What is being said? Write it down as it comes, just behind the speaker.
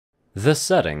The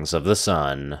Settings of the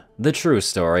Sun, the true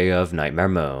story of Nightmare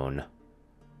Moon.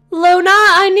 Luna,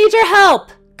 I need your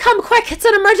help! Come quick, it's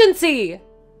an emergency!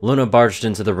 Luna barged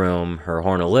into the room, her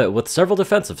horn alit with several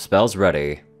defensive spells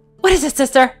ready. What is it,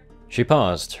 sister? She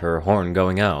paused, her horn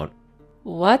going out.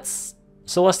 What's...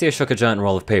 Celestia shook a giant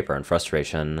roll of paper in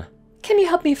frustration. Can you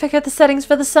help me figure the settings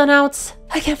for the sun out?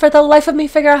 I can't for the life of me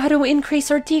figure out how to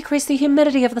increase or decrease the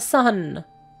humidity of the sun.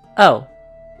 Oh.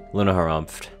 Luna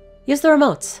harumphed. Use the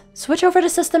remote. Switch over to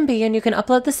System B and you can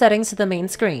upload the settings to the main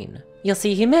screen. You'll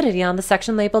see humidity on the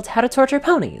section labeled How to Torture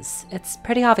Ponies. It's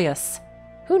pretty obvious.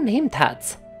 Who named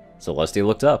that? Celestia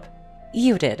looked up.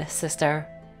 You did, sister.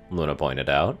 Luna pointed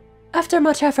out. After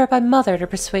much effort by Mother to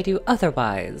persuade you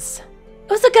otherwise.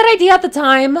 It was a good idea at the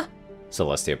time!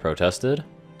 Celestia protested.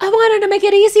 I wanted to make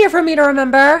it easier for me to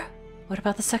remember! What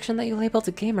about the section that you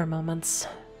labeled Gamer Moments?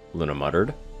 Luna muttered.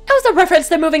 It was a reference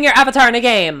to moving your avatar in a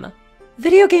game!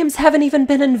 Video games haven't even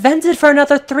been invented for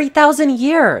another 3,000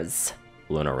 years!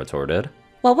 Luna retorted.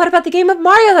 Well, what about the game of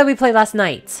Mario that we played last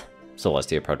night?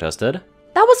 Celestia protested.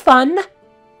 That was fun!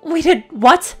 We did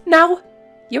what now?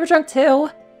 You were drunk too.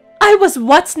 I was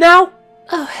what now?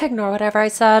 Oh, ignore whatever I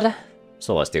said.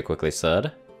 Celestia quickly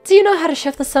said. Do you know how to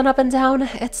shift the sun up and down?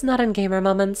 It's not in Gamer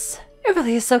Moments. It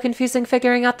really is so confusing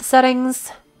figuring out the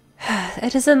settings.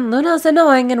 It is in Luna's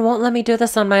annoying and won't let me do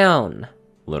this on my own.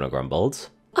 Luna grumbled.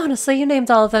 Honestly, you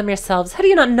named all of them yourselves. How do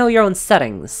you not know your own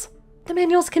settings? The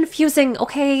manual's confusing,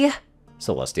 okay?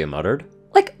 Celestia muttered.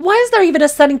 Like, why is there even a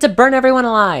setting to burn everyone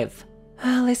alive?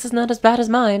 At least it's not as bad as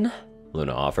mine.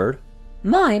 Luna offered.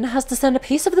 Mine has to send a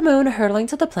piece of the moon hurtling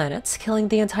to the planet, killing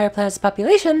the entire planet's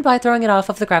population by throwing it off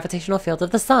of the gravitational field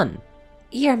of the sun.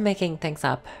 You're making things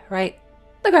up, right?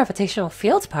 The gravitational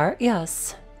field part,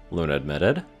 yes. Luna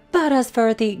admitted. But as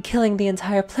for the killing the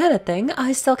entire planet thing,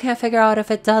 I still can't figure out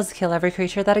if it does kill every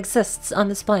creature that exists on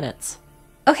this planet.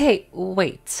 Okay,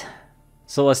 wait.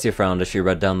 Celestia frowned as she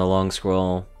read down the long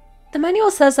scroll. The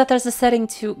manual says that there's a setting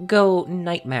to go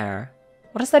nightmare.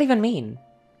 What does that even mean?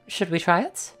 Should we try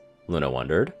it? Luna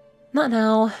wondered. Not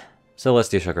now.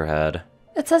 Celestia shook her head.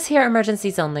 It says here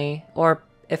emergencies only, or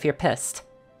if you're pissed.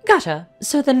 Gotcha.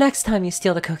 So the next time you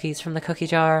steal the cookies from the cookie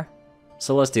jar.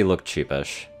 Celestia looked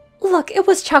sheepish. Look, it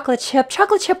was chocolate chip.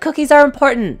 Chocolate chip cookies are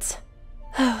important.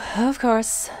 Oh, of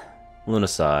course. Luna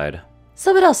sighed.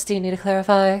 So what else do you need to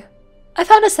clarify? I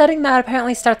found a setting that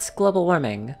apparently starts global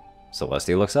warming.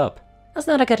 Celestia looks up. That's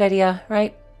not a good idea,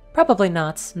 right? Probably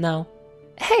not, no.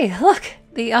 Hey, look!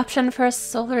 The option for a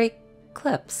solar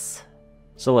eclipse.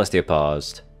 Celestia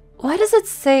paused. Why does it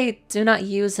say, do not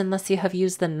use unless you have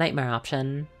used the nightmare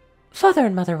option? Father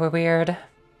and Mother were weird.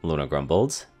 Luna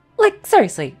grumbled. Like,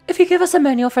 seriously, if you give us a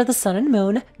manual for the sun and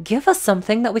moon, give us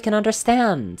something that we can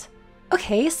understand.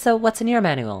 Okay, so what's in your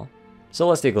manual?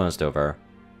 Celestia glanced over.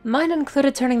 Mine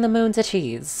included turning the moon to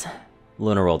cheese.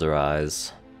 Luna rolled her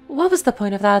eyes. What was the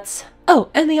point of that? Oh,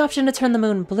 and the option to turn the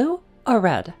moon blue or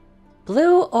red?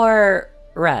 Blue or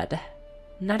red?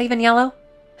 Not even yellow?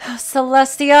 Oh,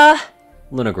 Celestia!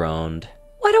 Luna groaned.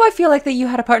 Why do I feel like that you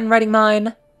had a part in writing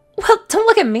mine? Well, don't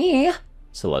look at me!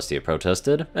 Celestia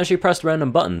protested as she pressed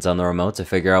random buttons on the remote to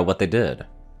figure out what they did.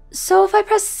 So if I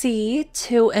press C,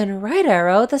 2, and right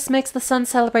arrow, this makes the sun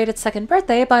celebrate its second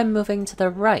birthday by moving to the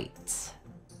right.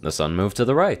 The sun moved to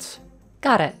the right.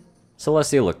 Got it.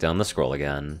 Celestia looked down the scroll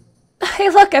again. Hey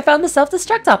look, I found the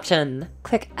self-destruct option.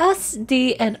 Click S,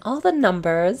 D, and all the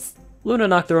numbers. Luna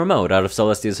knocked the remote out of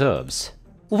Celestia's hooves.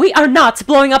 We are not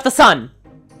blowing up the sun!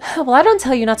 Well, I don't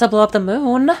tell you not to blow up the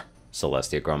moon.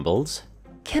 Celestia grumbled.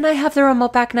 Can I have the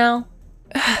remote back now?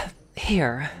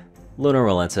 Here. Luna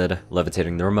relented,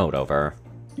 levitating the remote over.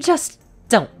 Just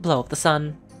don't blow up the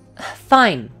sun.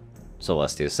 Fine.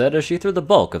 Celestia said as she threw the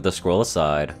bulk of the scroll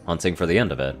aside, hunting for the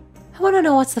end of it. I want to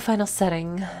know what's the final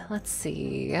setting. Let's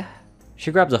see.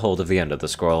 She grabbed a hold of the end of the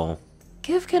scroll.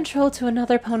 Give control to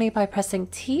another pony by pressing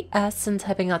TS and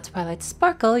typing out Twilight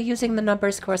Sparkle using the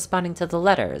numbers corresponding to the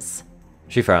letters.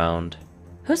 She frowned.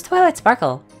 Who's Twilight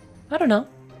Sparkle? I don't know.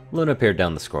 Luna peered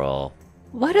down the scroll.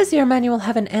 Why does your manual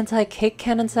have an anti-cake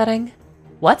cannon setting?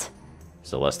 What?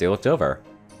 Celestia looked over.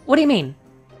 What do you mean?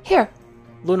 Here.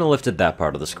 Luna lifted that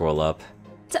part of the scroll up.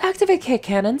 To activate cake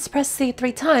cannons, press C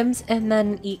 3 times and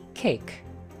then eat cake.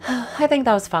 I think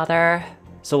that was Father.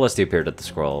 Celestia peered at the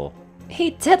scroll.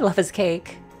 He did love his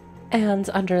cake. And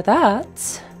under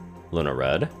that... Luna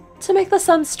read. To make the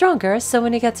sun stronger, so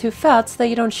when you get too fat, that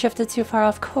you don't shift it too far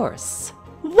off course.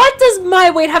 What does my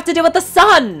weight have to do with the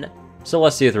sun?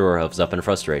 Celestia threw her hooves up in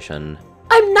frustration.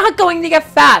 I'm not going to get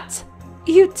fat!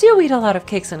 You do eat a lot of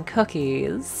cakes and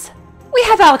cookies. We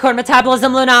have alicorn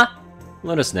metabolism, Luna!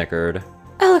 Luna snickered.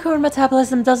 Alicorn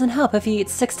metabolism doesn't help if you eat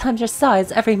 6 times your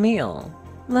size every meal.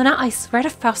 Luna, I swear to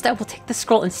Faust I will take the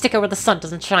scroll and stick it where the sun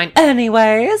doesn't shine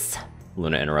anyways!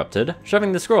 Luna interrupted,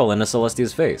 shoving the scroll into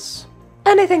Celestia's face.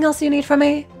 Anything else you need from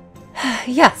me?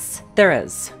 Yes, there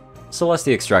is.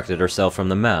 Celestia extracted herself from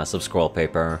the mass of scroll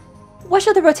paper. What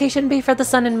should the rotation be for the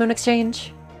sun and moon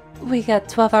exchange? We get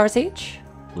 12 hours each?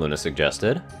 Luna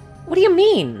suggested. What do you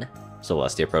mean?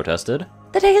 Celestia protested.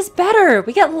 The day is better!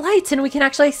 We get light and we can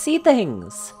actually see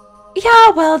things! Yeah,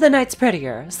 well, the night's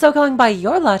prettier, so going by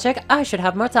your logic, I should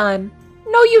have more time.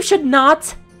 No, you should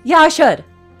not! Yeah, I should!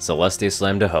 Celestia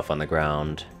slammed a hoof on the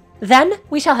ground. Then,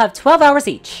 we shall have 12 hours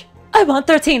each. I want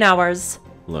 13 hours!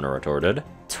 Luna retorted.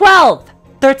 12!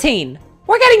 13!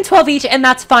 We're getting 12 each and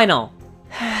that's final!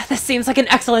 This seems like an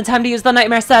excellent time to use the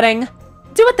nightmare setting!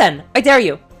 Do it then! I dare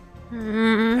you!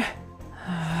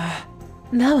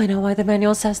 Now I know why the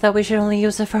manual says that we should only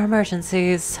use it for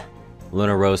emergencies.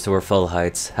 Luna rose to her full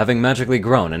heights, having magically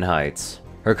grown in heights.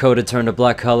 Her coat had turned a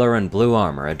black color and blue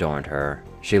armor adorned her.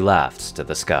 She laughed to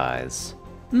the skies.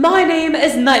 My name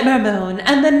is Nightmare Moon,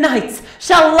 and the nights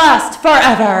shall last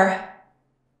forever!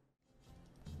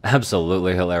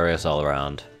 Absolutely hilarious all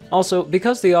around. Also,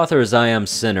 because the author is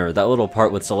iAmSiNnEr, that little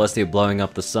part with Celestia blowing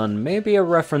up the sun may be a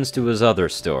reference to his other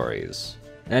stories.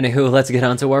 Anywho, let's get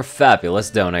on to our fabulous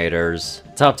donators.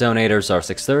 Top donators are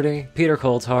 630, Peter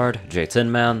Coulthard, J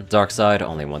Tinman, Darkside,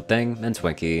 Only One Thing, and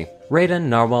Twinkie. Rayden,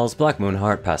 Narwhals,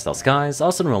 Blackmoonheart, Pastel Skies,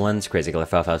 Austin Roland,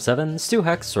 CrazyGiller557, Stu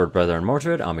Hex, Sword Brother and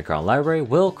Mordred, Omicron, Lyrae,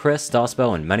 Will, Chris,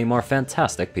 Dospo, and many more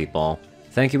fantastic people.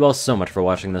 Thank you all so much for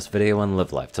watching this video and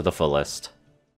live life to the fullest.